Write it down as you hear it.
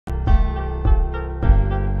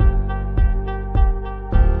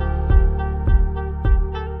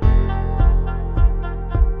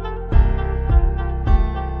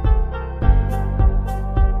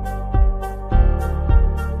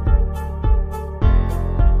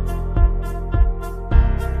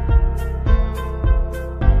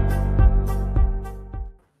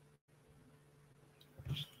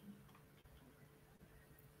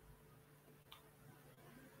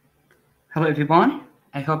Hello, everyone.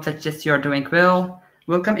 I hope that just you are doing well.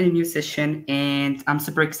 Welcome in a new session, and I'm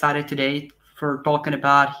super excited today for talking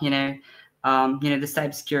about the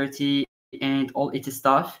cybersecurity and all its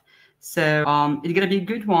stuff. So it's gonna be a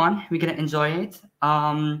good one. We're gonna enjoy it.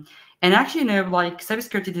 And actually, like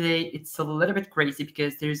cybersecurity today, it's a little bit crazy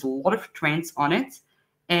because there's a lot of trends on it,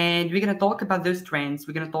 and we're gonna talk about those trends.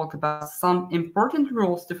 We're gonna talk about some important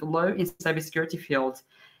rules to follow in cybersecurity field,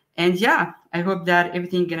 and yeah, I hope that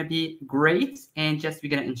everything gonna be great and just we're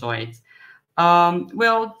gonna enjoy it.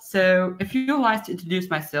 So a few lines to introduce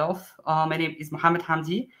myself. My name is Mohamed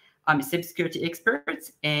Hamdi. I'm a cybersecurity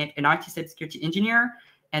expert and an IT cybersecurity engineer,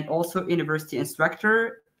 and also university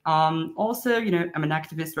instructor. Also, I'm an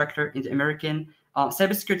active instructor in the American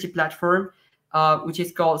cybersecurity platform, which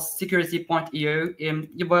is called Security.io.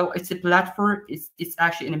 Well, it's a platform. It's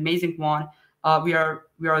actually an amazing one. We are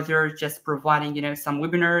there just providing some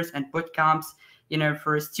webinars and boot camps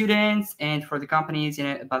for students and for the companies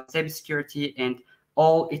about cybersecurity and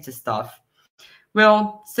all its stuff.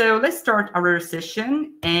 Well, so let's start our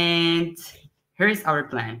session, and here is our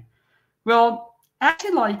plan. Well,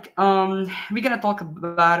 actually, we're gonna talk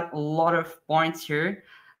about a lot of points here.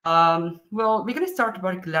 Well, we're gonna start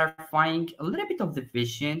by clarifying a little bit of the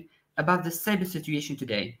vision about the cyber situation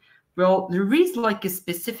today. Well, there is like a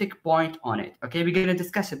specific point on it. Okay, we're gonna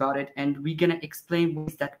discuss about it, and we're gonna explain what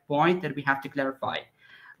is that point that we have to clarify.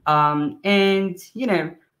 And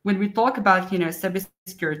when we talk about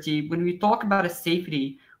cybersecurity, when we talk about a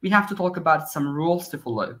safety, we have to talk about some rules to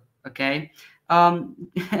follow. Okay,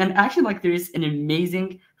 and actually, like there is an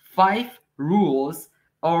amazing five rules,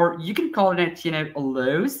 or you can call it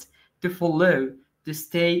laws to follow to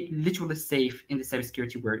stay literally safe in the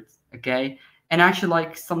cybersecurity world. Okay, and actually,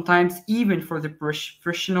 like sometimes even for the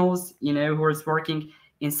professionals who are working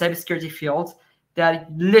in cybersecurity field,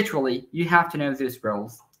 that literally you have to know those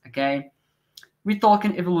rules. Okay, we're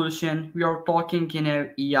talking evolution, we are talking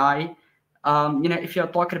AI. If you're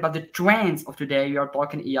talking about the trends of today, we are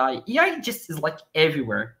talking AI just is like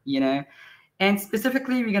everywhere. And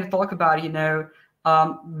specifically we're going to talk about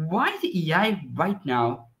why the AI right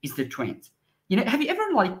now is the trend. Have you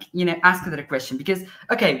ever like asked that question? Because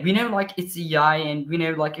okay, we know like it's AI, and we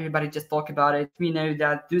know like everybody just talk about it. We know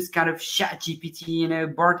that those kind of chat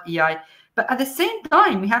GPT, bart AI, but at the same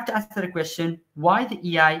time we have to ask that question, why the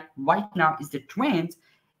AI right now is the trend,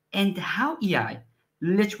 and how AI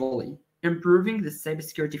literally improving the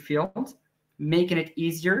cybersecurity field, making it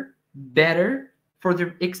easier, better for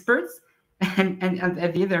the experts. And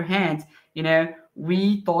at the other hand,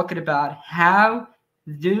 we talking about how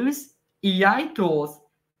those AI tools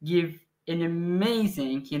give an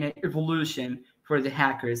amazing, evolution for the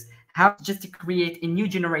hackers. How just to create a new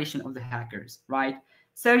generation of the hackers, right?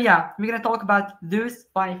 So yeah, we're gonna talk about those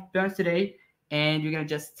five points today, and we're gonna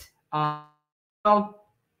just well,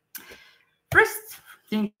 first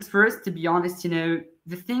things first. To be honest,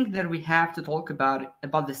 the thing that we have to talk about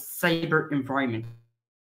the cyber environment.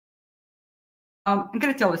 I'm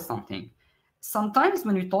gonna tell you something. Sometimes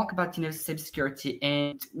when we talk about cybersecurity,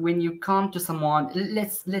 and when you come to someone,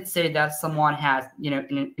 let's say that someone has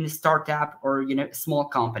in a startup or a small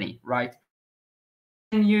company, right?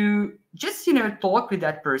 And you just talk with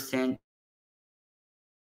that person.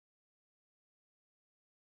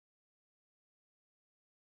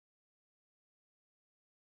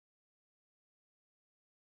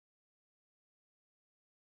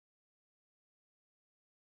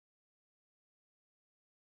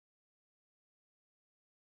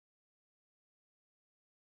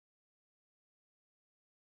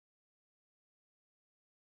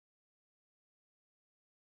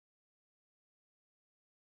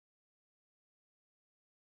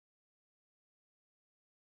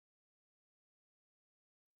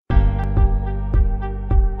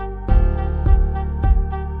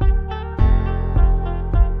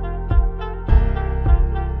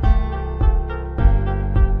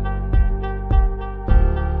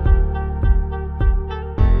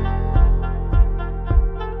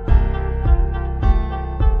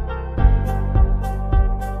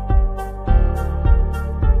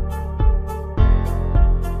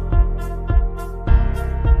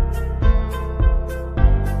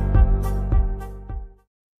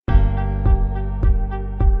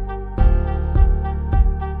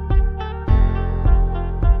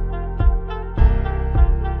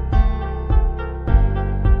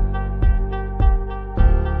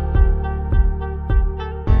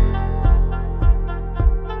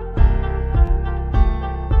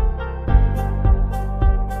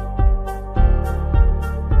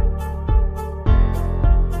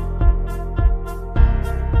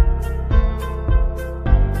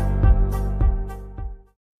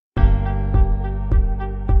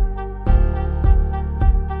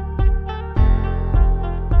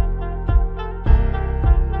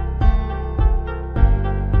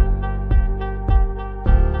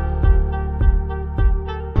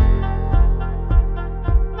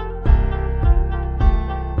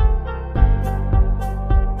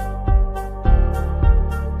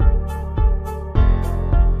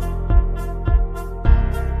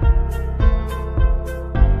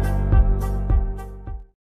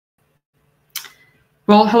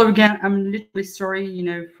 Well, hello again. I'm literally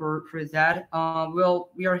sorry, for that. Well,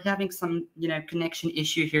 we are having some, connection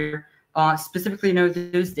issue here. Specifically,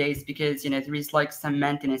 those days because there is like some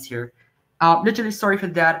maintenance here. Literally sorry for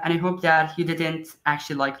that, and I hope that you didn't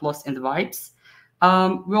actually like lost in the vibes.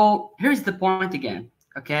 Well, here's the point again.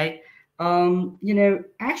 Okay.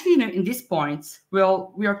 Actually, in this point,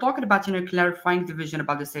 well, we are talking about clarifying the vision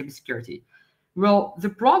about the cybersecurity. Well, the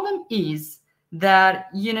problem is that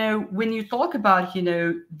when you talk about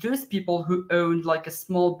those people who own like a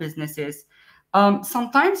small businesses,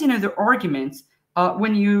 sometimes the arguments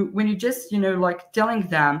when you just like telling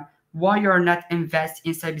them why you're not invest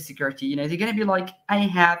in cybersecurity, they're gonna be like, I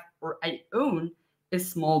have or I own a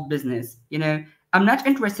small business. I'm not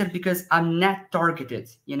interested because I'm not targeted.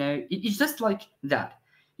 It's just like that.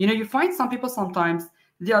 You find some people sometimes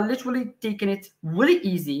they are literally taking it really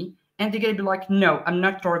easy and they're gonna be like, no, I'm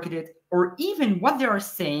not targeted. Or even what they are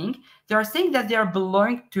saying that they are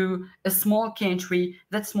belonging to a small country.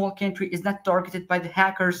 That small country is not targeted by the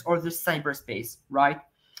hackers or the cyberspace, right?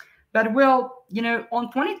 But well,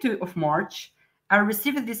 on 22 of March, I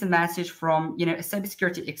received this message from a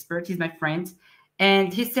cybersecurity expert. He's my friend,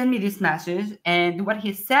 and he sent me this message. And what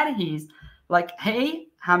he said is like, "Hey,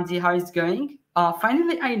 Hamdi, how is it going?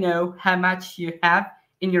 Finally, I know how much you have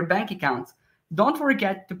in your bank account. Don't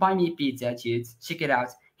forget to buy me pizza, dude. Check it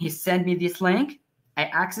out." He sent me this link. I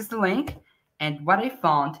accessed the link, and what I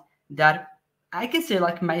found that I can say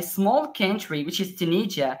like my small country, which is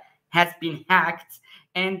Tunisia, has been hacked,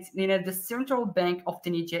 and the central bank of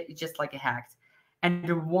Tunisia is just like a hacked, and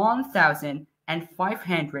the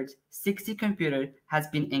 1,560 computer has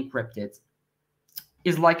been encrypted.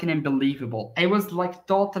 Is like an unbelievable. I was like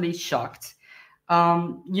totally shocked.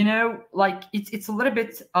 Like it's a little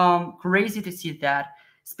bit crazy to see that,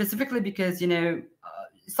 specifically because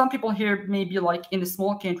some people here may be like in the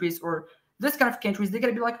small countries or this kind of countries, they're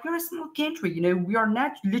gonna be like, we're a small country, we are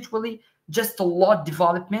not literally just a lot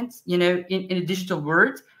development, in a digital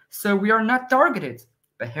world, so we are not targeted.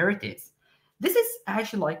 But here it is. This is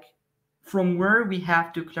actually like from where we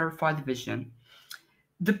have to clarify the vision.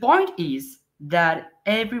 The point is that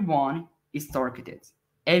everyone is targeted.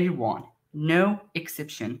 Everyone, no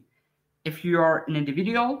exception. If you are an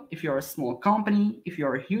individual, if you're a small company, if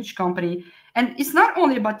you're a huge company, and it's not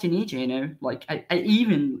only about Tunisia, like I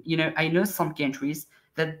even, I know some countries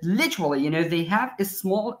that literally, they have a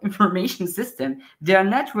small information system. They are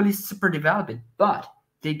not really super developed, but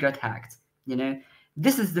they got hacked.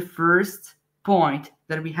 This is the first point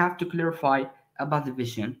that we have to clarify about the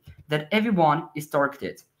vision, that everyone is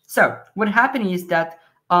targeted. So what happened is that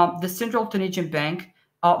the Central Tunisian Bank,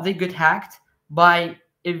 they got hacked by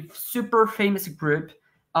a super famous group,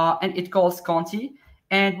 and it calls Conti.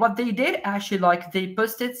 And what they did actually, like they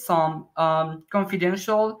posted some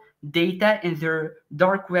confidential data in their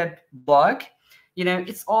dark web blog.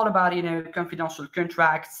 It's all about confidential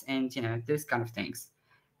contracts and those kind of things.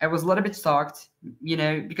 I was a little bit shocked,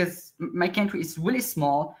 because my country is really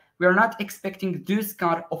small. We are not expecting those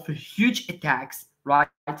kind of huge attacks, right?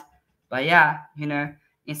 But yeah, in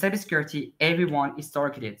cybersecurity, everyone is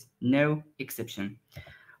targeted, no exception.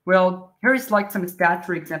 Well, here is like some stats.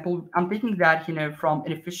 For example, I'm taking that from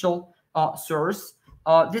an official source.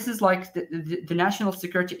 This is like the National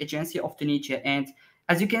Security Agency of Tunisia, and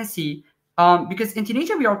as you can see, because in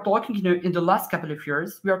Tunisia we are talking, in the last couple of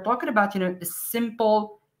years, we are talking about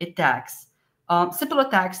simple attacks, simple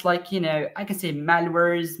attacks like I can say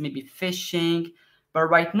malwares, maybe phishing, but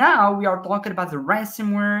right now we are talking about the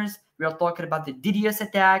ransomwares. We are talking about the DDoS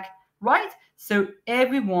attack, right? So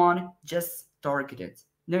everyone just targeted.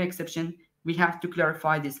 No exception. We have to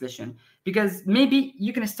clarify this vision because maybe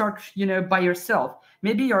you can start, by yourself.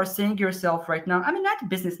 Maybe you're saying to yourself right now, I'm not a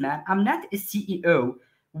businessman. I'm not a CEO.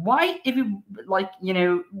 Why, if you like,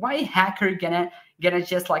 why a hacker gonna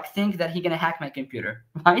just like think that he gonna hack my computer,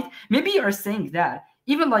 right? Maybe you're saying that.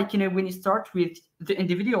 Even like, when you start with the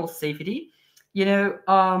individual safety, the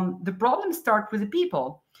problem start with the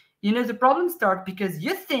people. The problem start because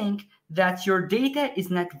you think that your data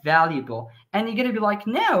is not valuable, and you're gonna be like,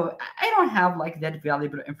 no, I don't have like that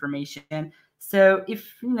valuable information. So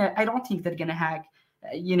if I don't think they're gonna hack,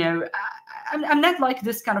 I'm not like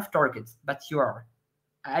this kind of target, but you are.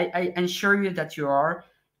 I assure you that you are.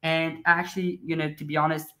 And actually, to be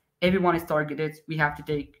honest, everyone is targeted. We have to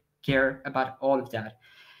take care about all of that.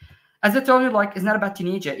 As I told you, like it's not about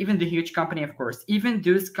Tunisia, even the huge company, of course, even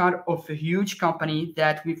those kind of a huge company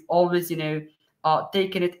that we've always,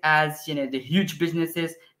 taken it as, the huge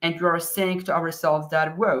businesses. And we are saying to ourselves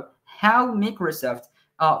that, whoa, how Microsoft,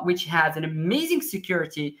 which has an amazing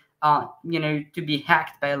security, to be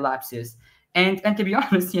hacked by lapses. And to be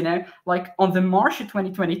honest, like on the March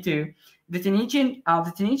 2022, the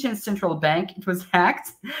Tunisian central bank, it was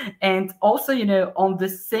hacked, and also on the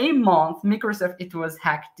same month, Microsoft, it was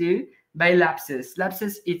hacked too by Lapsus.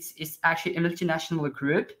 Lapsus, it's actually a multinational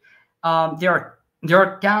group. They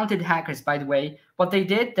are talented hackers, by the way. What they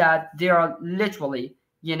did, that they are literally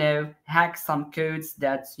hack some codes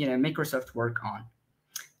that Microsoft work on.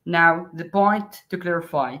 Now, the point to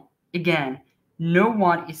clarify again, no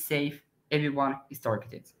one is safe, everyone is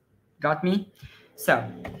targeted. Got me? So,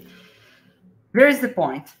 here is the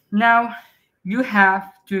point. Now, you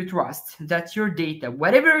have to trust that your data,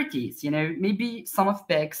 whatever it is, maybe some of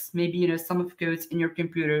specs, maybe, some of codes in your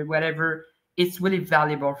computer, whatever, it's really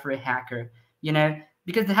valuable for a hacker,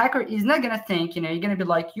 because the hacker is not going to think, you're going to be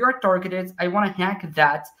like, you're targeted, I want to hack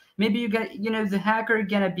that. Maybe you're going to, the hacker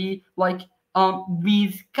going to be like,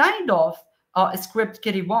 with kind of a script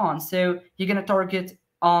KD1. So you're going to target,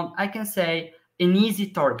 I can say, an easy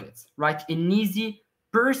target, right? An easy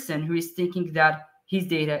person who is thinking that his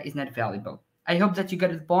data is not valuable. I hope that you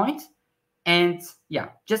get the point. And yeah,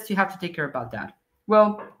 just you have to take care about that.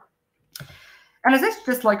 Well, and as I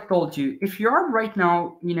just like told you, if you are right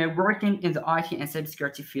now, working in the IT and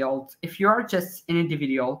cybersecurity field, if you are just an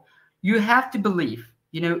individual, you have to believe,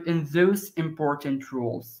 in those important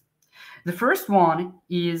rules. The first one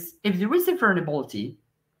is, if there is a vulnerability,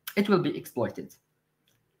 it will be exploited.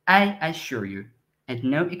 I assure you, and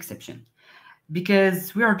no exception,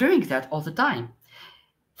 because we are doing that all the time.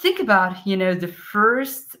 Think about, the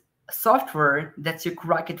first software that you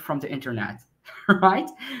cracked from the internet, right?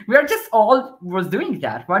 We are just all was doing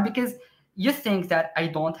that, right? Because you think that I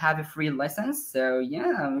don't have a free license, so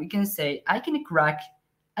yeah, we can say I can crack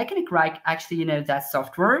actually, that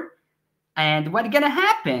software. And what's gonna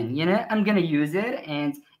happen? I'm gonna use it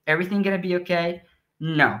and everything gonna be okay.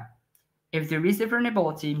 No. If there is a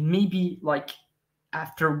vulnerability, maybe like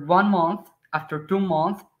after 1 month, after 2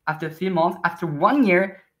 months, after 3 months, after 1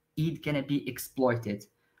 year, it's gonna be exploited.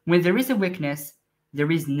 When there is a weakness,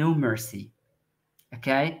 there is no mercy.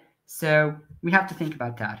 Okay? So we have to think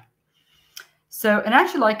about that. So, and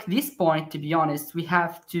actually, like this point, to be honest, we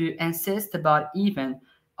have to insist about even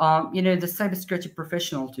the cybersecurity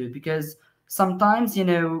professional too, because sometimes,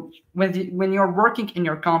 when you're working in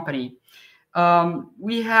your company,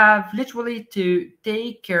 we have literally to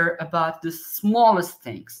take care about the smallest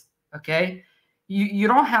things. Okay, you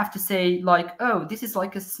don't have to say like, oh, this is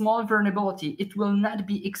like a small vulnerability, it will not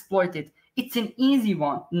be exploited, it's an easy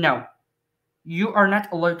one. No, you are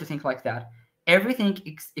not allowed to think like that. Everything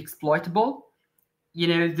is exploitable.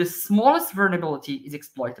 The smallest vulnerability is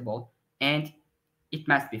exploitable, and it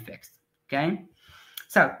must be fixed. Okay,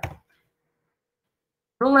 so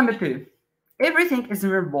rule number 2, everything is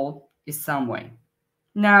vulnerable in some way.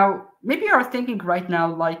 Now, maybe you are thinking right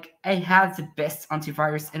now, like, I have the best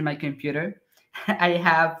antivirus in my computer, I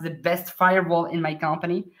have the best firewall in my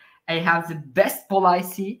company, I have the best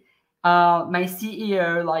policy, my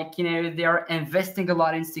CEO, like, they are investing a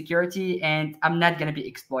lot in security, and I'm not going to be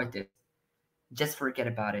exploited. Just forget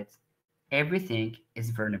about it. Everything is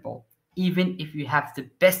vulnerable, even if you have the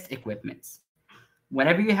best equipment.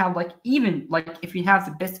 Whenever you have, like, even like if you have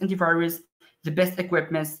the best antivirus, the best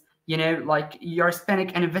equipment, like you're spending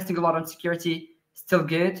and investing a lot on security, still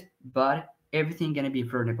good, but everything gonna be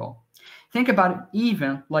vulnerable. Think about it,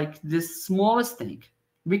 even like the smallest thing.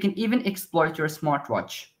 We can even exploit your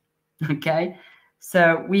smartwatch. Okay,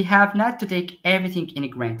 so we have not to take everything in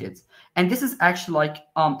granted, and this is actually like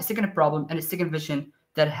a second problem and a second vision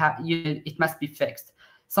that it must be fixed.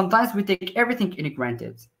 Sometimes we take everything in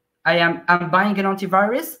granted. I'm buying an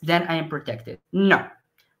antivirus, then I am protected. No,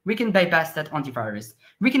 we can bypass that antivirus.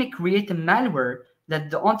 We can create a malware that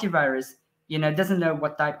the antivirus, doesn't know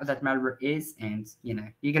what type of that malware is, and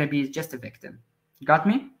you're gonna be just a victim. Got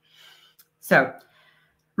me? So,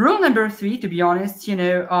 rule number 3, to be honest,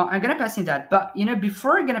 I'm gonna pass in that, but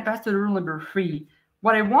before I'm gonna pass to rule number 3,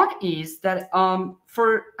 what I want is that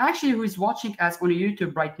for actually who is watching us on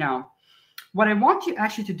YouTube right now, what I want you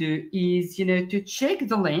actually to do is, to check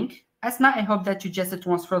the link. Asma, I hope that you just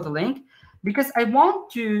transfer the link, because I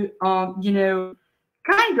want to,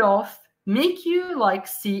 kind of make you like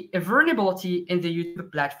see a vulnerability in the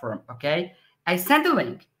YouTube platform. Okay, I sent the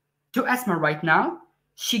link to Asma right now.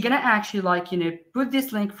 She gonna actually like put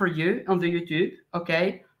this link for you on the YouTube.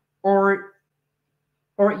 Okay, or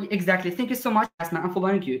exactly. Thank you so much, Asma. I'm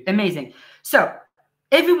following you. Amazing. So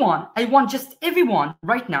everyone, I want just everyone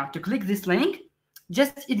right now to click this link.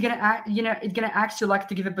 Just it's gonna ask you like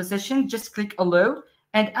to give a position. Just click allow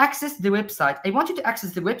and access the website. I want you to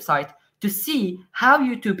access the website to see how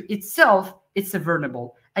YouTube itself it's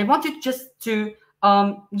vulnerable. I want you just to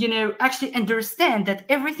actually understand that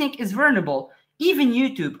everything is vulnerable. Even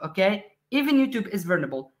YouTube, okay? Even YouTube is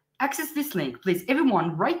vulnerable. Access this link, please.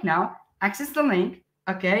 Everyone, right now, access the link,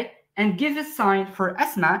 okay? And give a sign for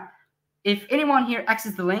Asma. If anyone here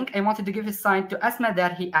access the link, I wanted to give a sign to Asma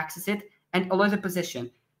that he access it and allow the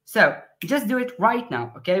position. So just do it right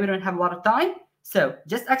now, okay? We don't have a lot of time. So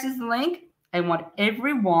just access the link. I want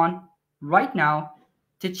everyone right now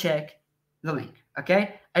to check the link,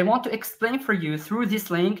 okay? I want to explain for you through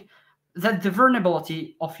this link that the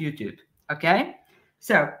vulnerability of YouTube, okay?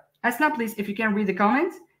 So Asna, please, if you can read the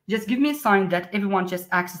comments, just give me a sign that everyone just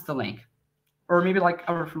access the link, or maybe like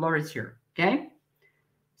our floor is here, okay?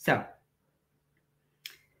 So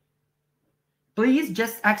please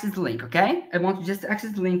just access the link, okay? I want you just to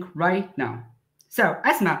access the link right now. So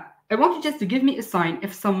Asma, I want you just to give me a sign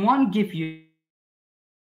if someone give you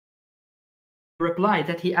a reply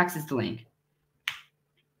that he accessed the link.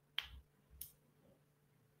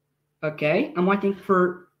 Okay, I'm waiting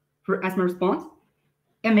for Asma response.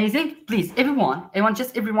 Amazing. Please, everyone, I want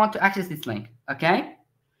just everyone to access this link, okay?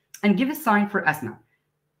 And give a sign for Asma.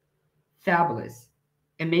 Fabulous.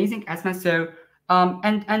 Amazing, Asma. So,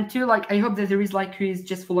 and two, like, I hope that there is like who is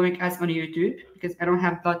just following us on YouTube, because I don't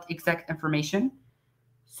have that exact information.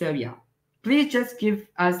 So yeah, please just give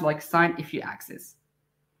us like sign if you access.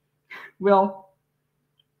 Well,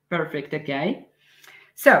 perfect, okay.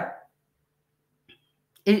 So,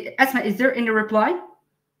 Asma, is there any reply?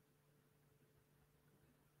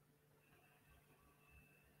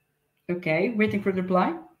 Okay, waiting for the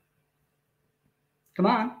reply. Come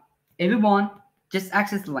on, everyone, just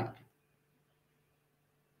access the link.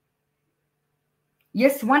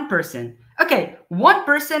 Yes, one person. Okay, one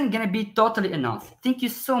person gonna be totally enough. Thank you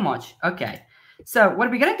so much. Okay, so what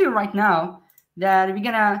we're gonna do right now, that we're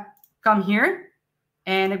gonna come here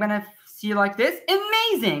and we're gonna see like this.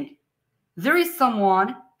 Amazing. There is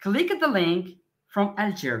someone, click the link from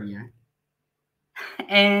Algeria.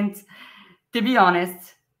 And to be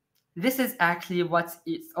honest, this is actually what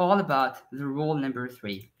it's all about, the rule number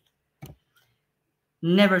 3.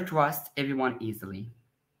 Never trust everyone easily.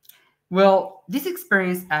 Well, this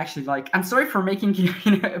experience actually, like, I'm sorry for making you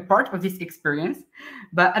a part of this experience,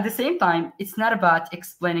 but at the same time, it's not about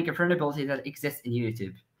explaining a vulnerability that exists in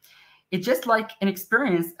YouTube. It's just like an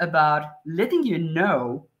experience about letting you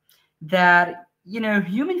know that,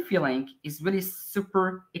 human feeling is really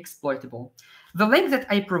super exploitable. The link that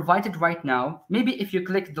I provided right now, maybe if you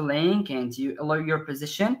click the link and you allow your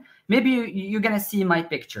position, maybe you're going to see my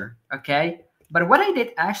picture, okay? But what I did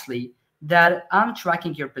actually, that I'm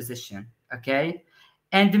tracking your position, okay?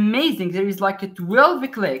 And amazing, there is like a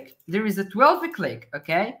 12 click. There is a 12 click,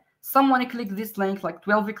 okay? Someone clicked this link, like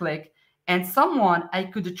 12 click, and someone, I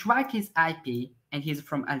could track his IP, and he's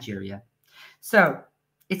from Algeria. So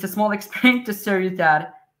it's a small experience to show you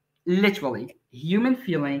that literally human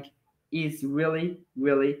feeling is really,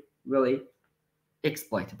 really, really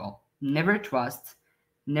exploitable. Never trust,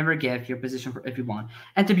 never give your position for everyone.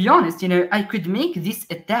 And to be honest, I could make this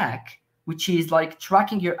attack, which is like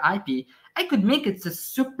tracking your IP, I could make it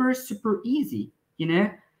super, super easy.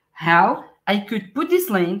 How? I could put this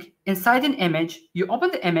link inside an image, you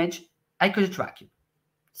open the image, I could track you.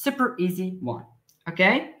 Super easy one,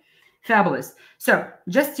 okay? Fabulous. So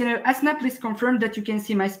just, Asma, please confirm that you can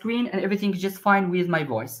see my screen and everything is just fine with my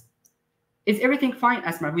voice. Is everything fine,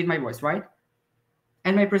 Asma, with my voice, right?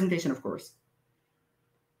 And my presentation, of course.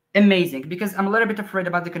 Amazing, because I'm a little bit afraid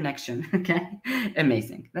about the connection, okay?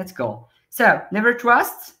 Amazing, let's go. So never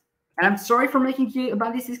trust, and I'm sorry for making you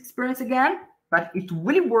about this experience again, but it's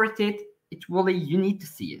really worth it. It's really, you need to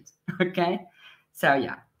see it, okay? So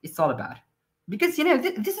yeah, it's all about. Because,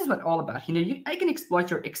 this is what all about. I can exploit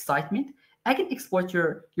your excitement. I can exploit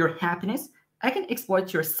your happiness. I can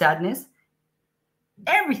exploit your sadness.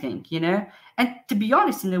 Everything, And to be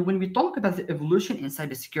honest, when we talk about the evolution in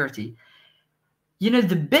cybersecurity,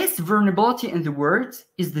 the best vulnerability in the world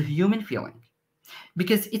is the human feeling,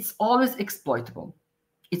 because it's always exploitable.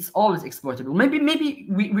 It's always exploitable. Maybe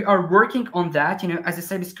we are working on that, as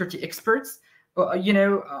a cybersecurity experts.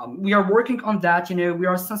 We are working on that. We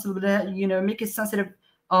are sensitive, make it sensitive,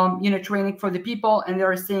 training for the people, and they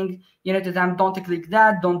are saying, to them, don't click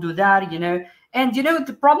that, don't do that, And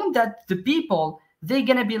the problem that the people, they're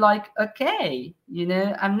gonna be like, okay,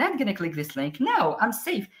 I'm not gonna click this link. No, I'm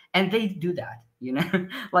safe, and they do that.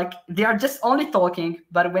 Like they are just only talking,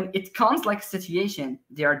 but when it comes like situation,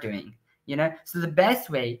 they are doing. So the best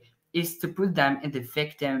way is to put them in the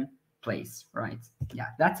victim place, right? Yeah,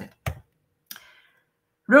 that's it.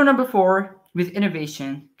 Rule number 4, with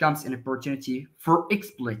innovation comes an opportunity for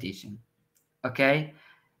exploitation. Okay,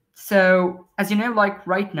 so as you know, like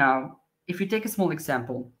right now, if you take a small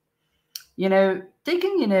example,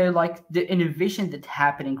 taking, like the innovation that's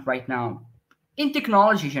happening right now in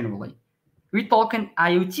technology generally, we're talking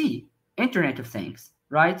IoT, Internet of Things,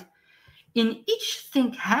 right? In each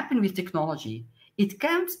thing happening with technology, it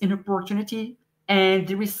comes an opportunity, and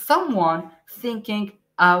there is someone thinking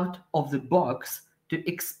out of the box to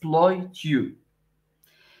exploit you.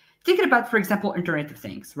 Thinking about, for example, Internet of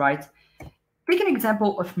Things, right? Take an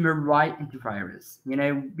example of Mirai antivirus,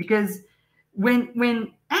 because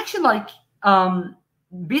when actually like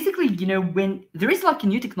basically, when there is like a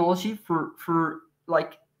new technology for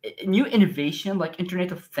like a new innovation like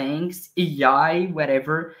Internet of Things, AI,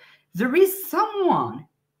 whatever, there is someone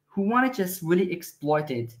who want to just really exploit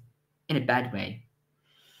it in a bad way.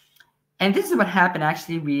 And this is what happened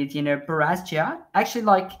actually with Parazgia. Actually,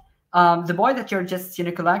 like the boy that you're just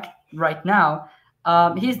collect right now,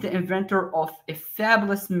 he's the inventor of a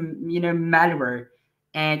fabulous malware,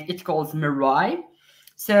 and it calls Mirai.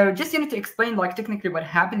 So just to explain like technically what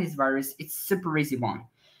happened in this virus, it's super easy one.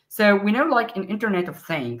 So we know like in Internet of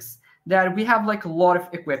Things that we have like a lot of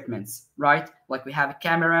equipments, right? Like we have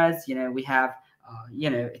cameras, we have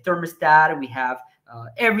a thermostat, we have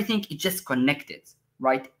everything. It just connected,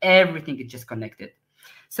 right? Everything is just connected.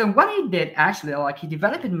 So what he did actually, like he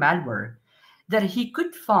developed a malware that he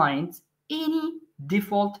could find any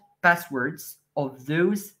default passwords of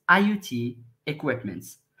those IoT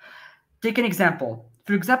equipments. Take an example.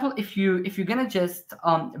 For example, if you're gonna just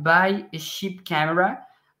buy a cheap camera,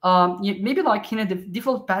 maybe like the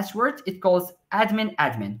default password it calls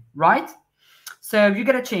admin, right? So you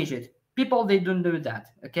gotta change it. People they don't do that.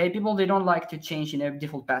 Okay, people they don't like to change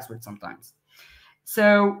default password sometimes.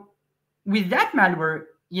 So with that malware,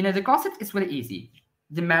 the concept is really easy.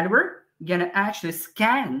 The malware gonna actually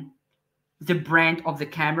scan the brand of the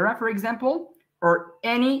camera, for example, or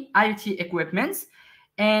any IoT equipments,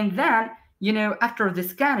 and then after the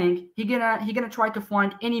scanning, he gonna try to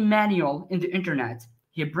find any manual in the internet.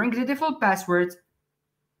 He brings the default passwords,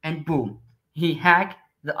 and boom, he hack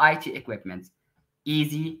the IT equipment.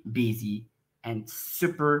 Easy peasy and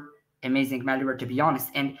super amazing malware, to be honest.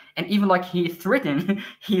 And even like he threatened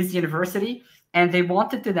his university, and they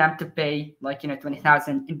wanted to them to pay like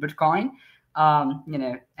 20,000 in Bitcoin.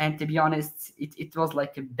 And to be honest, it was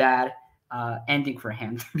like a bad ending for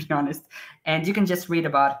him, to be honest. And you can just read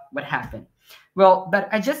about what happened. Well, but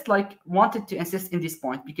I just like wanted to insist in this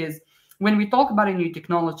point, because when we talk about a new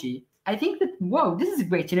technology, I think that, whoa, this is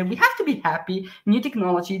great. We have to be happy. New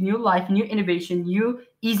technology, new life, new innovation, new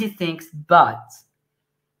easy things. But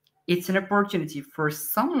it's an opportunity for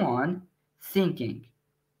someone thinking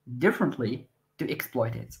differently to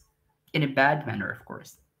exploit it in a bad manner, of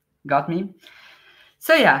course. Got me?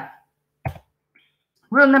 So yeah,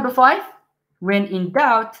 rule number 5, when in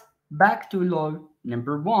doubt, back to law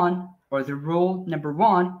number 1, or the rule number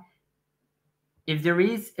 1, if there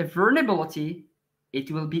is a vulnerability, it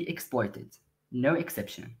will be exploited. No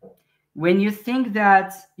exception. When you think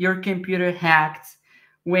that your computer hacked,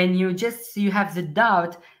 when you have the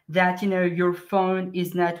doubt that your phone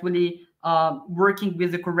is not really working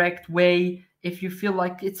with the correct way, if you feel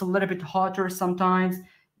like it's a little bit hotter sometimes,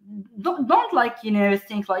 don't like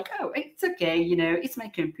think like, oh, it's okay, it's my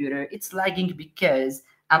computer, it's lagging because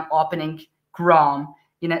I'm opening Chrome.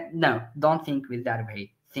 No, don't think with that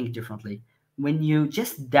way. Think differently. When you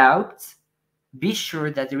just doubt, be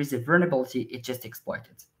sure that there is a vulnerability, it just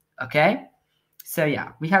exploited. Okay? So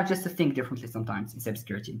yeah, we have just to think differently sometimes in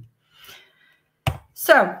cybersecurity.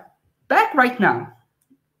 So back right now,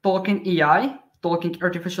 talking AI, talking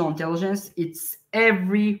artificial intelligence, it's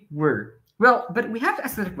everywhere. Well, but we have to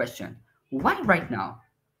ask the question, why right now?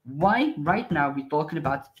 Why right now we're talking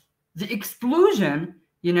about the explosion,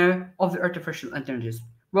 of the artificial intelligence?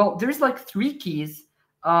 Well, there's like 3 keys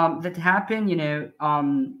that happen,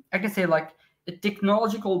 I can say like a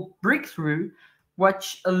technological breakthrough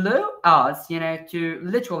which allow us, to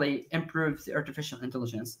literally improve the artificial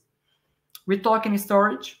intelligence. We're talking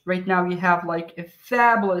storage. Right now we have like a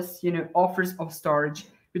fabulous, offers of storage.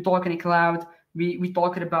 We're talking cloud. We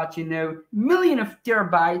talking about, million of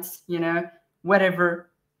terabytes,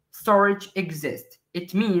 whatever storage exists.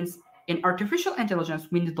 It means in artificial intelligence,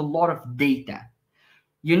 we need a lot of data.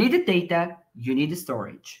 You need the data, you need the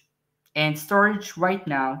storage. And storage right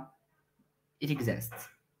now, it exists.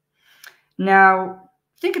 Now,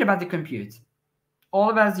 thinking about the compute, all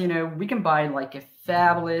of us, we can buy like a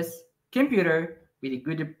fabulous computer with a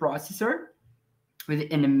good processor,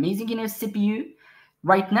 with an amazing, CPU.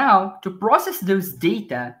 Right now, to process those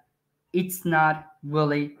data, it's not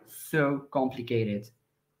really so complicated.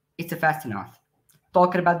 It's fast enough.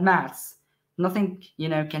 Talking about maths, nothing,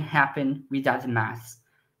 can happen without the maths.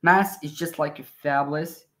 Math is just like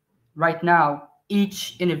fabulous. Right now,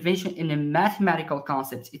 each innovation in the mathematical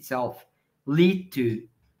concepts itself lead to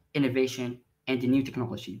innovation and the new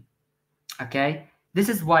technology. Okay, this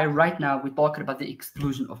is why right now we're talking about the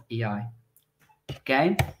explosion of AI.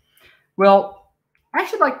 Okay, well,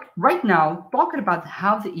 actually, like right now, talking about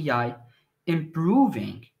how the AI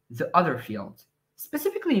improving the other fields,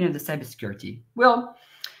 specifically, the cybersecurity. Well,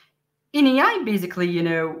 in AI, basically,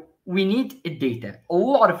 we need a data, a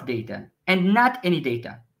lot of data, and not any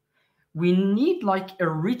data. We need like a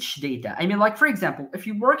rich data. I mean, like for example, if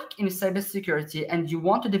you work in cybersecurity and you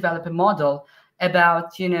want to develop a model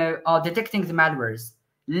about, detecting the malwares,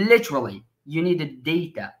 literally, you need the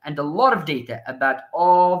data and a lot of data about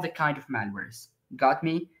all the kind of malwares. Got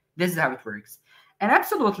me? This is how it works. And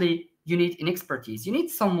absolutely, you need an expertise. You need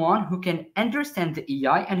someone who can understand the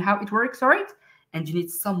AI and how it works, all right? And you need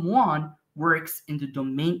someone works in the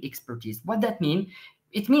domain expertise. What that mean?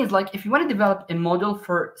 It means like if you want to develop a model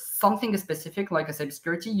for something specific like a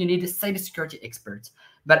cybersecurity, you need a cybersecurity expert.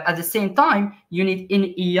 But at the same time, you need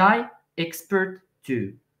an AI expert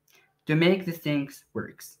too to make the things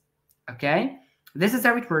works. Okay? This is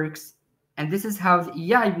how it works. And this is how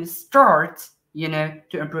the AI will start, to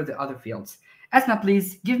improve the other fields. Asma,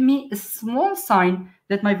 please give me a small sign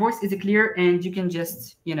that my voice is clear and you can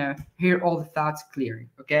just, hear all the thoughts clearly.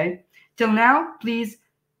 Okay? Till now, please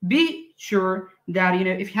be sure that,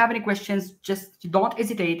 if you have any questions, just don't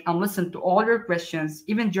hesitate and listen to all your questions,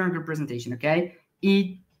 even during your presentation. Okay?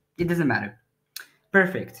 It doesn't matter.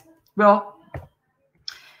 Perfect. Well,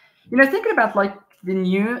 thinking about like the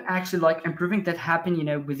new actually like improving that happen,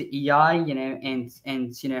 with the AI, and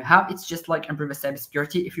how it's just like improving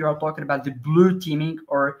cybersecurity. If you are talking about the blue teaming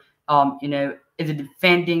or in the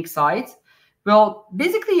defending side, well,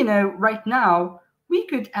 basically, right now we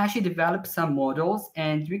could actually develop some models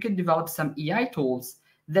and we could develop some AI tools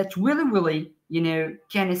that really,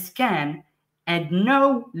 can scan and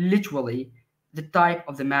know literally the type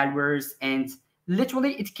of the malwares, and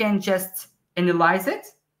literally it can just analyze it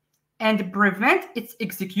and prevent its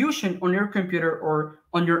execution on your computer or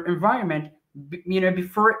on your environment,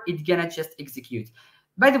 before it gonna just execute.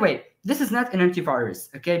 By the way, this is not an antivirus,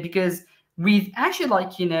 okay? Because with actually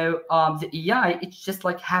like, the AI, it's just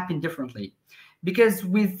like happen differently. Because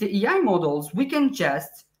with the AI models, we can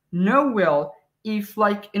just know well if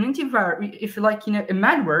like an antivirus, if like, a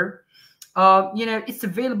malware, it's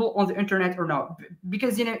available on the internet or not.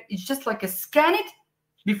 Because, it's just like a scan it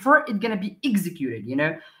before it's gonna be executed,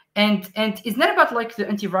 and it's not about like the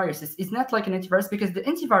antivirus. It's not like an antivirus, because the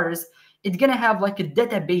antivirus, it's gonna have like a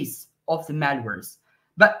database of the malwares.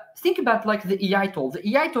 But think about like the AI tool. The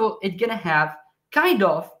AI tool, it's gonna have kind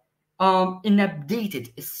of an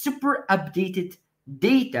updated, a super updated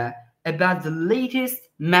data about the latest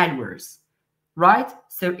malwares, right?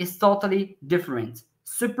 So it's totally different.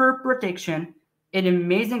 Super protection, an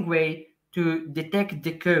amazing way to detect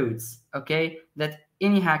the codes, okay, that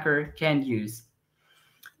any hacker can use.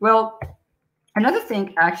 Well, another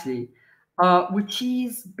thing actually, which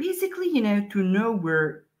is basically, to know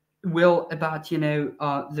where will about,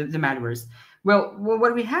 the malwares. Well,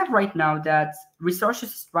 what we have right now, that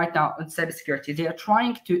researchers right now on cybersecurity, they are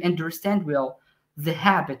trying to understand well the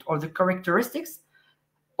habit or the characteristics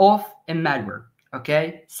of a malware.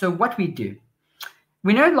 Okay, so what we do,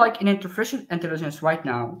 we know like in artificial intelligence right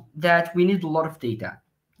now that we need a lot of data.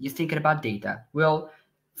 You're thinking about data. Well,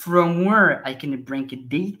 from where I can bring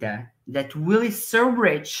data that really so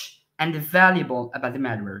rich and valuable about the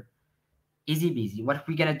malware? Easy peasy. What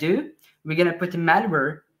we're gonna do? We're gonna put the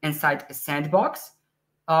malware inside a sandbox.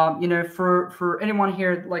 For anyone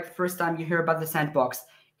here, like first time you hear about the sandbox,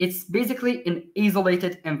 it's basically an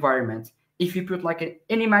isolated environment. If you put like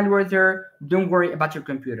any malware there, don't worry about your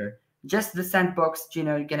computer. Just the sandbox,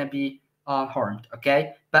 gonna be harmed.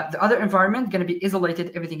 Okay, but the other environment gonna be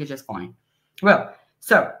isolated. Everything is just fine. Well,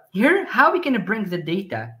 so here, how we can bring the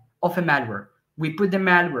data of a malware? We put the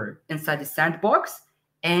malware inside the sandbox,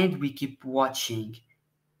 and we keep watching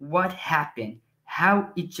what happened, how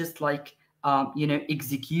it just like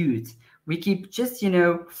executes. We keep just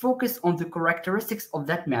focus on the characteristics of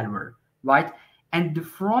that malware, right? And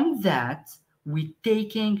from that, we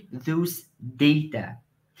taking those data,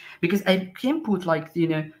 because I can put like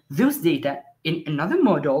those data in another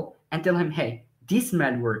model and tell him, hey, this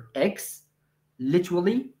malware X,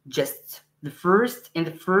 literally just the first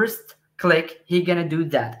click, he gonna do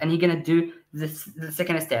that, and he gonna do this the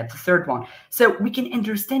second step, the third one. So we can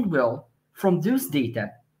understand well from those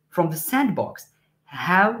data, from the sandbox,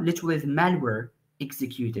 how literally the malware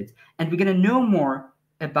executed, and we're gonna know more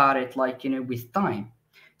about it like with time.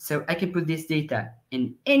 So I can put this data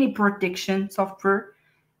in any protection software,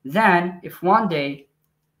 Then if one day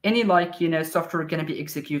any software gonna be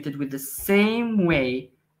executed with the same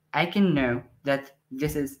way, I can know that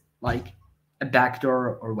this is like a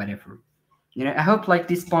backdoor or whatever. I hope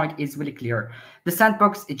this point is really clear. The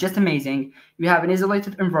sandbox is just amazing. You have an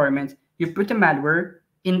isolated environment. You put a malware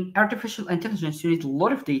in artificial intelligence. You need a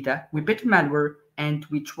lot of data. We put a malware and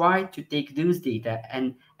we try to take those data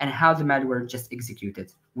and how the malware just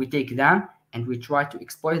executed. We take them and we try to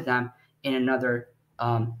exploit them in another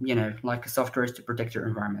softwares to protect your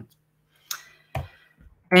environment.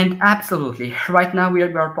 And absolutely, right now we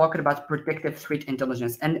are talking about predictive threat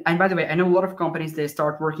intelligence. And by the way, I know a lot of companies, they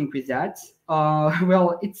start working with that.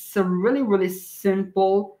 Well, it's a really, really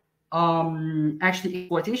simple, actually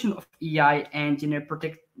exploitation of AI and,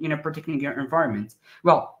 protecting your environment.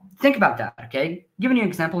 Well, think about that, okay? Giving you an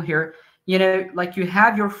example here, you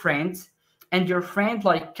have your friend and your friend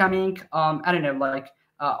coming, I don't know,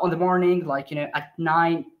 on the morning, at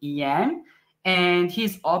 9 a.m. and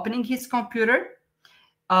he's opening his computer.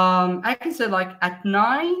 I can say at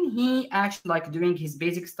 9 he actually doing his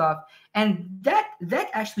basic stuff, and that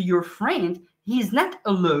actually your friend, he's not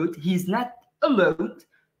allowed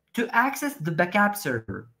to access the backup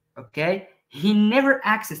server. Okay, he never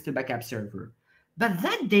accessed the backup server, but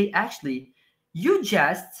that day actually you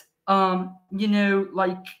just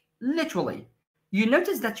literally you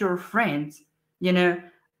notice that your friend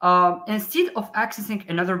instead of accessing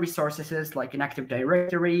another resources like an Active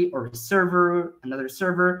Directory or a server, another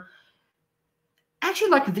server, actually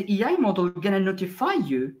the AI model gonna notify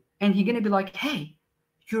you and he's gonna be like, hey,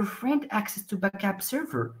 your friend access to backup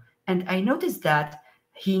server. And I noticed that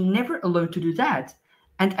he never allowed to do that.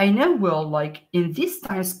 And I know, well, in this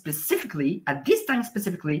time specifically, at this time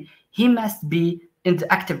specifically, he must be in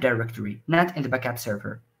the Active Directory, not in the backup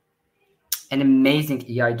server. An amazing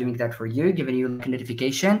AI doing that for you, giving you a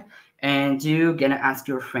notification, and you gonna ask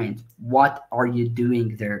your friend, what are you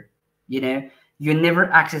doing there? You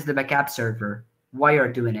never access the backup server. Why are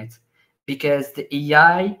you doing it? Because the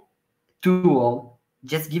AI tool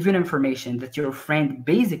just give you information that your friend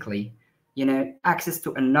basically, access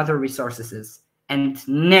to another resources and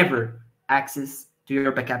never access to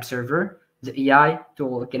your backup server. The AI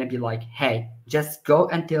tool gonna be like, hey, just go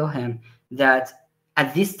and tell him that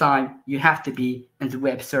at this time, you have to be in the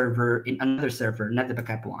web server, in another server, not the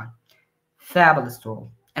backup one. Fabulous tool.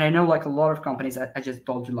 And I know a lot of companies, I just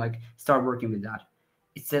told you, start working with that.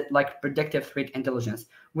 It's predictive threat intelligence.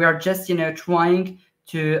 We are just, trying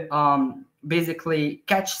to basically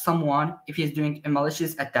catch someone if he's doing a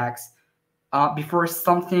malicious attacks before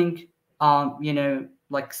something,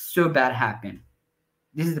 so bad happen.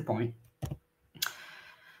 This is the point.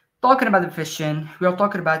 Talking about the phishing, we are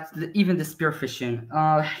talking about even the spear phishing.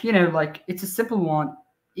 It's a simple one.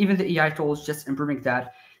 Even the AI tools just improving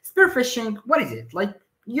that. Spear phishing, what is it?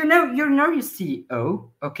 You know your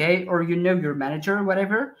CEO, okay, or your manager or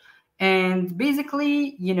whatever, and basically,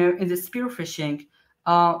 in the spear phishing,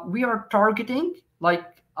 we are targeting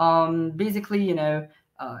basically,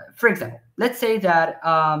 for example, let's say that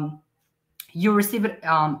you receive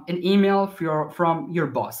an email from your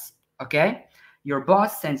boss, okay. Your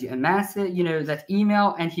boss sends you a message, that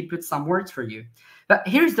email, and he puts some words for you. But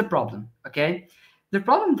here's the problem, okay? The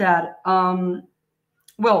problem that,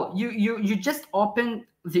 well, you just open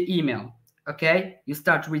the email, okay? You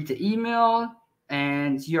start to read the email,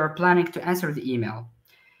 and you're planning to answer the email.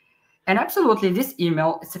 And absolutely, this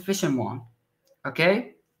email is a phishing one,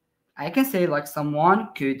 okay? I can say someone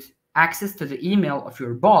could access to the email of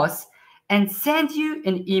your boss and send you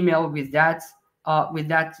an email with that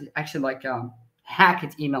actually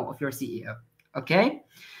hacked email of your CEO. Okay,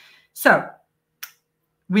 so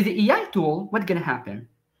with the AI tool, what's gonna happen?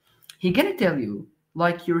 He's gonna tell you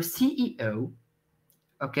your CEO,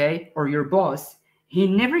 okay, or your boss, he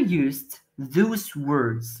never used those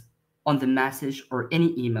words on the message or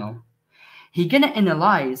any email. He's gonna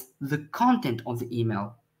analyze the content of the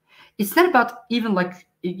email. It's not about even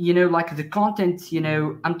the content,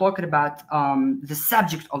 I'm talking about the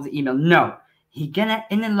subject of the email. No, he's gonna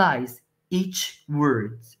analyze each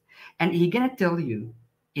word, and he's gonna tell you,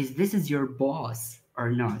 is this is your boss or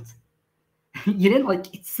not?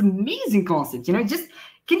 It's amazing concept. Just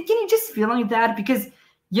can you just feel like that? Because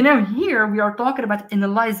here we are talking about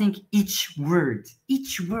analyzing each word.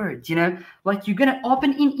 You're gonna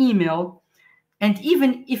open an email, and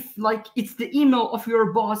even if it's the email of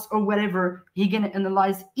your boss or whatever, he's gonna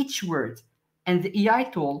analyze each word, and the AI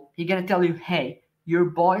tool, he's gonna tell you, hey, your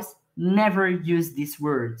boss never used these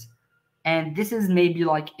words, and this is maybe a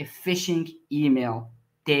phishing email.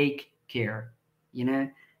 Take care.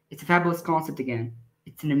 It's a fabulous concept again.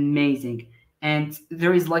 It's an amazing, and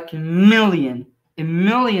there is a million a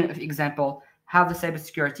million of example how the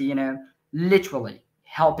cybersecurity, literally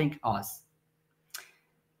helping us.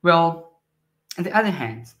 Well, on the other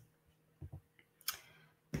hand,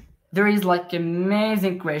 there is like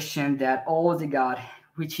amazing question that all the got,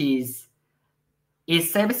 which is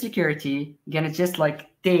cybersecurity gonna just like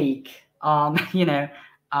take my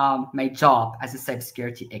job as a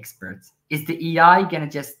cybersecurity expert? Is the AI gonna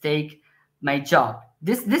just take my job?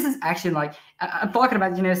 This is actually like I'm talking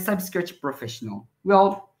about cybersecurity professional.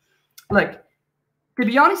 Well, like to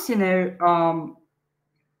be honest,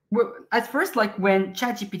 at first, like when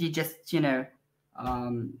ChatGPT just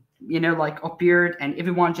like appeared and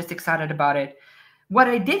everyone just excited about it, what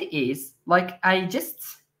I did is like I just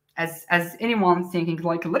as anyone thinking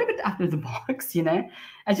like a little bit after the box,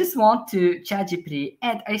 I just want to ChatGPT,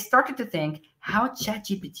 and I started to think how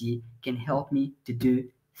ChatGPT can help me to do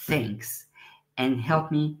things and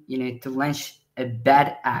help me, to launch a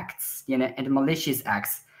bad acts, and malicious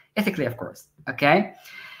acts, ethically, of course. Okay.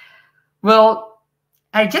 Well,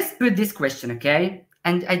 I just put this question, okay,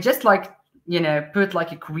 and I just like put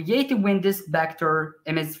like a create a Windows backdoor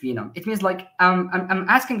MS Venom. It means like I'm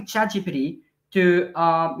asking ChatGPT to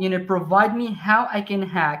provide me how I can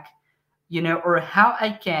hack, or how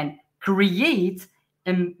I can create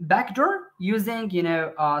a backdoor using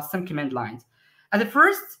some command lines. At the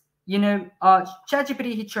first,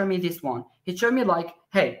 ChatGPT he showed me this one. He showed me like,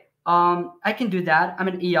 hey, I can do that. I'm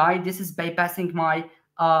an AI. This is bypassing my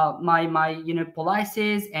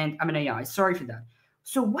policies, and I'm an AI. Sorry for that.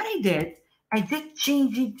 So what I did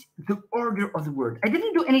change it the order of the word. I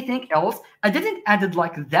didn't do anything else. I didn't added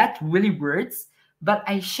like that really words, but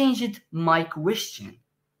I changed it my question,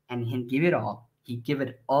 and he give it all. He give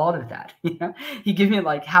it all of that. He give me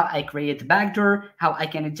like how I create the backdoor, how I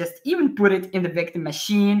can just even put it in the victim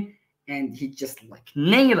machine, and he just like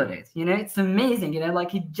nailed it. It's amazing.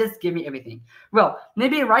 Like he just gave me everything. Well,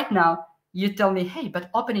 maybe right now you tell me, hey,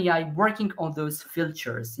 but OpenAI working on those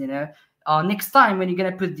filters. Next time when you're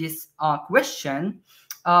gonna put this question,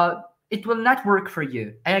 it will not work for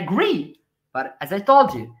you. I agree, but as I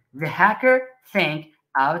told you, the hacker think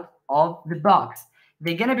out of the box.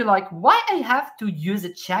 They're gonna be like, why I have to use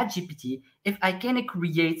a chat GPT if I can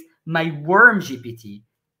create my worm GPT?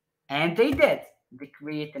 And they did. They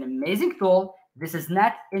create an amazing tool. This is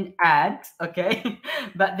not an ad, okay?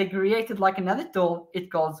 But they created like another tool.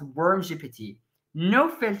 It calls Worm GPT. No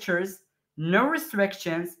filters, no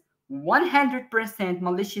restrictions, 100%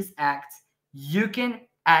 malicious acts. You can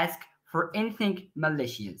ask for anything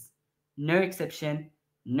malicious. No exception,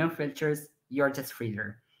 no filters. You're just free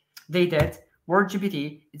there. They did. Word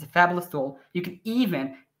GPT is a fabulous tool. You can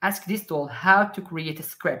even ask this tool how to create a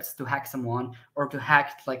script to hack someone or to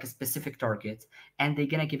hack like a specific target, and they're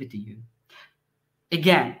gonna give it to you.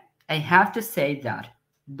 Again, I have to say that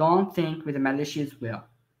don't think with a malicious will.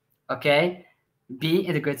 Okay, be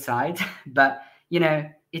in the good side, but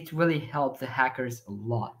it really helps the hackers a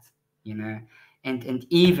lot. And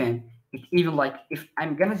even like if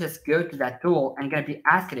I'm gonna just go to that tool, I'm gonna be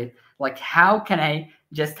asking it like, how can I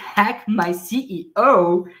just hack my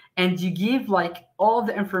CEO? And you give like all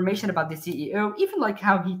the information about the CEO, even like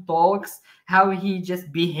how he talks, how he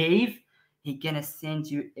just behave. He gonna send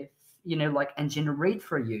you and generate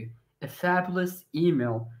for you a fabulous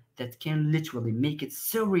email that can literally make it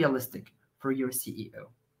so realistic for your CEO.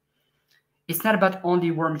 It's not about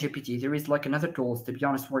only Worm GPT. There is like another tools, to be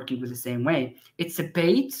honest, working with the same way. It's a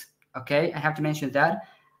paid, okay? I have to mention that.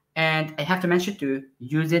 And I have to mention to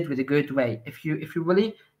use it with a good way. If you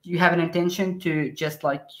really you have an intention to just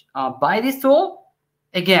like buy this tool,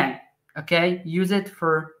 again, okay, use it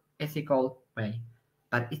for ethical way.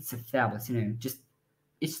 But it's a fabulous, just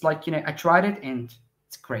it's like I tried it and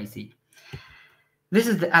it's crazy. This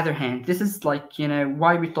is the other hand. This is like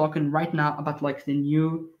why we're talking right now about like the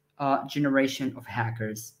new generation of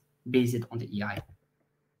hackers based on the AI.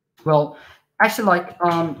 Well, actually, like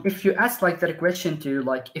if you ask like that question to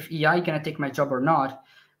like if AI gonna take my job or not,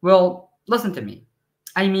 well, listen to me.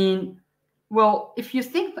 I mean, well, if you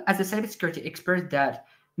think as a cybersecurity expert that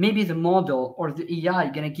maybe the model or the AI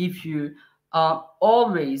gonna give you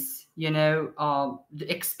always the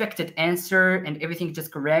expected answer and everything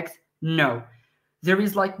just correct, no. There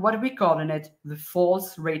is like what we call in it the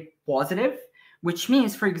false rate positive, which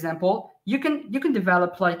means, for example, you can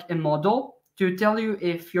develop like a model to tell you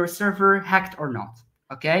if your server hacked or not,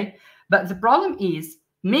 okay? But the problem is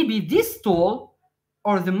maybe this tool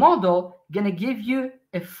or the model gonna give you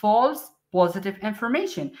a false positive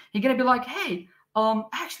information. You're gonna be like, hey,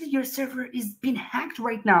 actually your server is being hacked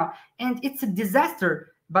right now and it's a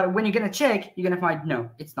disaster. But when you're gonna check, you're gonna find no,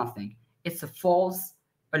 it's nothing. It's a false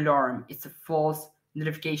alarm. It's a false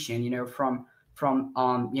notification, from from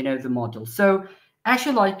the model. So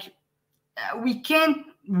actually, like we can't,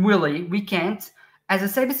 as a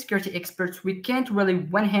cybersecurity experts, we can't really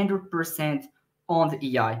 100% on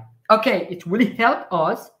the AI. Okay, it really help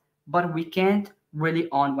us, but we can't really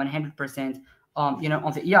on 100% on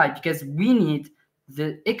the AI, because we need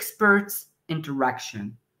the experts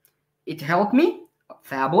interaction. It helped me,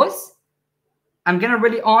 fabulous. I'm gonna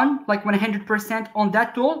really on like 100% on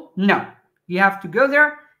that tool? No, you have to go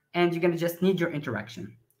there, and you're gonna just need your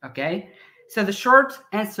interaction. Okay, so the short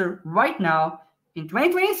answer right now in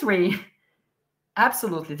 2023,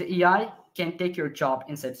 absolutely, the AI can take your job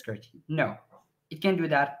in cybersecurity. No, it can do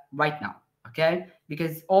that right now. Okay,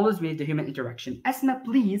 because always with the human interaction. Asma,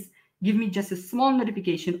 please give me just a small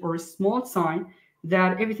notification or a small sign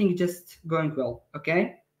that everything is just going well.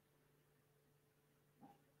 Okay.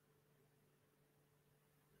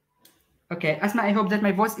 Okay, Asma, I hope that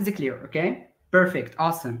my voice is clear. Okay, perfect,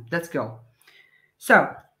 awesome. Let's go.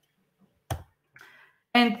 So,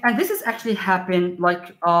 and this has actually happened,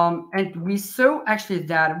 like and we saw actually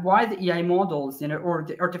that why the AI models, or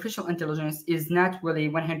the artificial intelligence is not really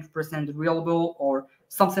 100% reliable, or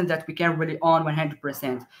something that we can really on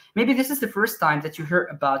 100%. Maybe this is the first time that you hear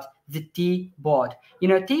about the T-bot.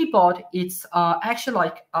 T-bot, it's actually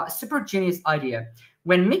like a super genius idea.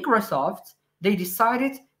 When Microsoft, they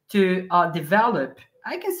decided to develop,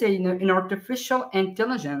 I can say, in artificial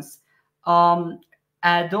intelligence,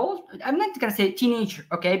 adult, I'm not gonna say teenager,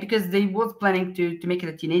 okay, because they was planning to make it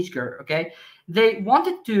a teenage girl. Okay, they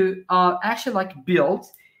wanted to actually like build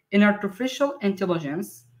an artificial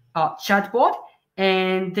intelligence chatbot,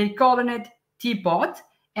 and they calling it T-bot.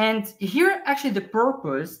 And here actually the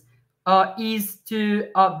purpose is to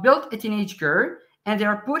build a teenage girl, and they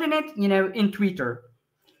are putting it in Twitter.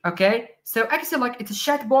 Okay, so actually like it's a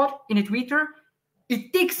chatbot in a Twitter.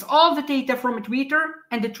 It takes all the data from a Twitter,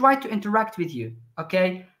 and they try to interact with you.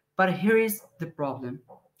 Okay, but here is the problem.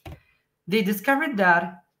 They discovered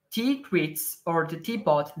that T-tweets, or the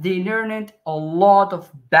T-bot, they learned a lot of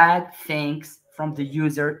bad things from the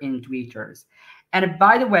user in Twitters. And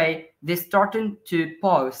by the way, they started to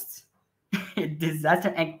post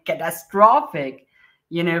disaster and catastrophic,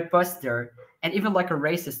 poster, and even like a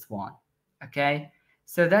racist one. Okay,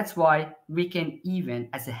 so that's why we can, even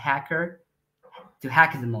as a hacker, to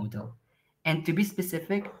hack the model, and to be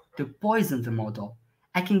specific, to poison the model.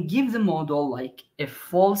 I can give the model like a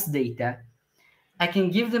false data. I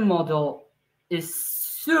can give the model a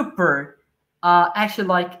super actually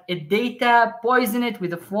like a data, poison it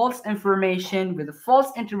with a false information, with a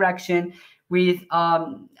false interaction, with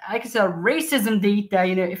I can say racism data,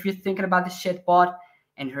 if you're thinking about the shit bot.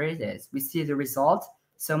 And here it is, we see the result.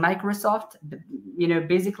 So Microsoft,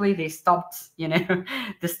 basically they stopped,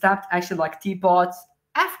 they stopped actually like T-bots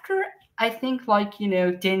after, I think, like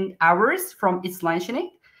 10 hours from its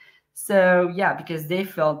launching. So yeah, because they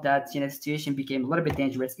felt that the situation became a little bit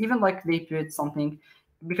dangerous. Even like they put something,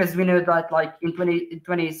 because we know that like in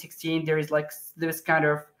 2016 there is like this kind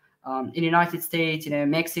of in the United States,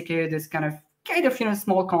 Mexico, this kind of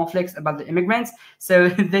small conflicts about the immigrants. So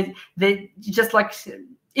they just like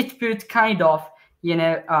it put kind of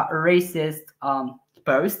racist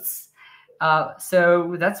posts.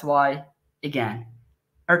 So that's why, again,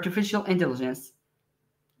 artificial intelligence,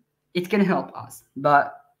 it can help us,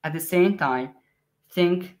 but at the same time,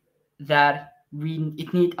 think that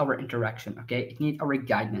it need our interaction. Okay, it need our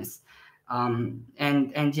guidance.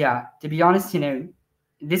 And yeah, to be honest,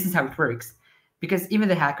 this is how it works, because even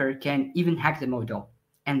the hacker can even hack the model,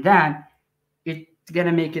 and then it's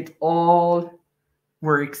gonna make it all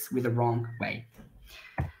works with the wrong way.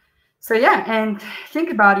 So yeah, and think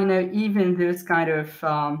about even this kind of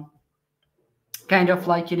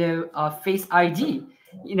like Face ID.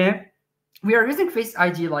 We are using Face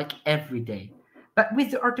ID like every day. But with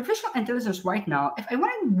the artificial intelligence right now, if I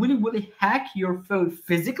want to really, really hack your phone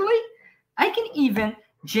physically, I can even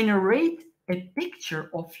generate a picture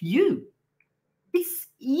of you. It's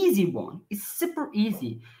easy one. It's super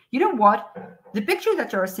easy. You know what? The picture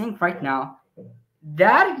that you're seeing right now,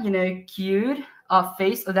 that cute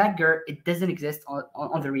face of that girl, it doesn't exist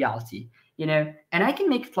on the reality. And I can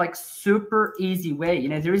make it like super easy way.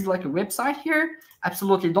 There is like a website here.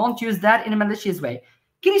 Absolutely, don't use that in a malicious way.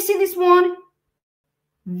 Can you see this one?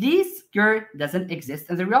 This girl doesn't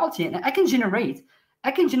exist in the reality, and I can generate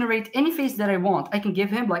any face that I want. I can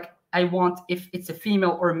give him like I want, if it's a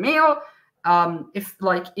female or male, if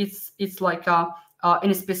like it's like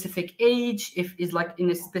in a specific age, if it's like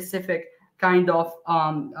in a specific kind of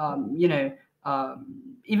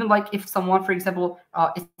even like if someone, for example,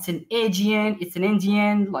 it's an Asian, it's an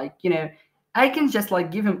Indian, like I can just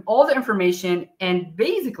like give him all the information, and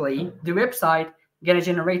basically the website gonna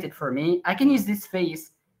generate it for me. I can use this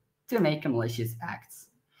face to make malicious acts.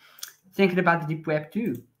 Thinking about the deep web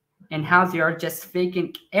too, and how they are just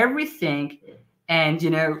faking everything, and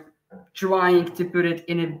trying to put it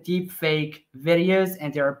in a deep fake videos,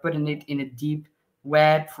 and they are putting it in a deep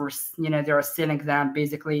web for they are selling them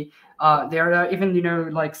basically. They are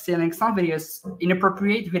even like selling some videos,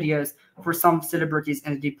 inappropriate videos for some celebrities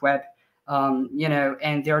in the deep web,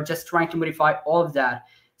 and they are just trying to modify all of that.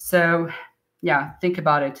 So yeah, think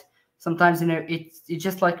about it. Sometimes it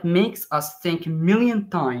just like makes us think a million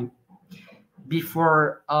times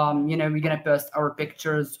before we're gonna post our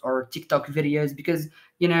pictures or TikTok videos, because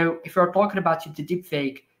if you're talking about the deep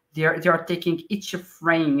fake, they are taking each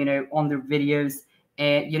frame on their videos.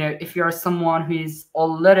 And if you're someone who is a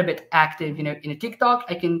little bit active in a TikTok,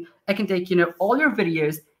 I can take all your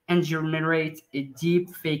videos and generate a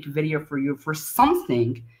deep fake video for you for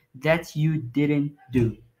something that you didn't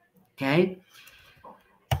do. Okay,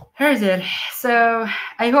 here's it. So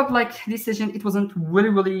I hope like this session, it wasn't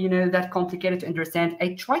really that complicated to understand.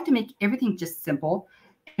 I tried to make everything just simple.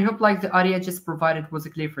 I hope like the audio just provided was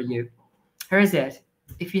clear for you. Here's it.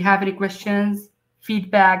 If you have any questions,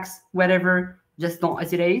 feedbacks, whatever, just don't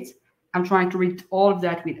hesitate. I'm trying to read all of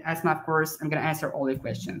that with Asma, of course. I'm gonna answer all your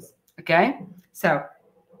questions. Okay, so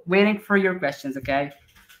waiting for your questions.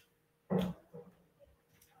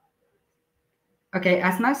 Okay,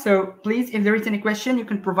 Asma, so please, if there is any question, you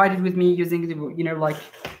can provide it with me using the like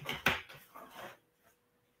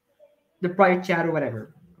the private chat or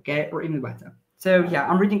whatever, okay, or even WhatsApp. So yeah,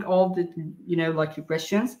 I'm reading all the like your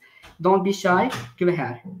questions. Don't be shy. Go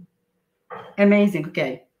ahead. Amazing.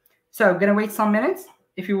 Okay, so gonna wait some minutes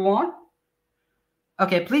if you want.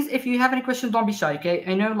 Okay, please, if you have any questions, don't be shy. Okay,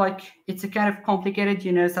 I know like it's a kind of complicated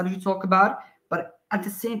subject to talk about, but at the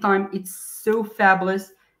same time, it's so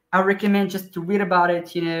fabulous. I recommend just to read about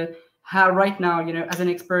it. How right now, as an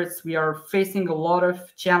experts, we are facing a lot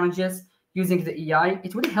of challenges using the AI.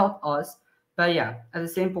 It will help us, but yeah, at the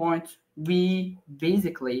same point, we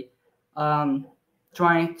basically um,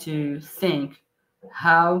 trying to think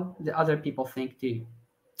how the other people think too,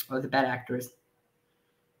 or the bad actors.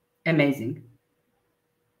 Amazing.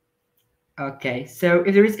 Okay, so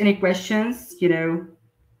if there is any questions,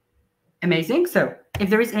 amazing. So if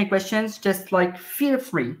there is any questions, just like feel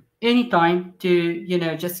free anytime to,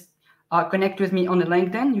 just connect with me on the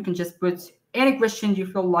LinkedIn. You can just put any question you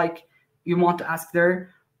feel like you want to ask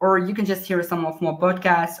there, or you can just hear some of my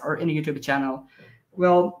podcasts or any YouTube channel.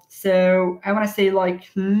 Well, so I want to say like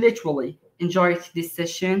literally enjoyed this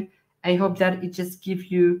session. I hope that it just gives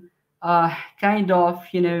you kind of,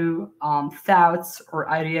 thoughts or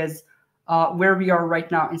ideas where we are right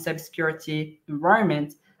now in cybersecurity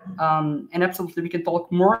environment. And absolutely, we can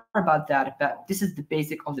talk more about that. But this is the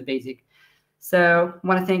basic of the basic. So I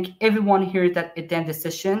want to thank everyone here that attended the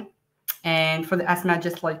session. And for the Asma,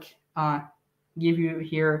 just like give you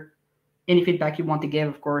here any feedback you want to give,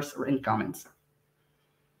 of course, or any comments.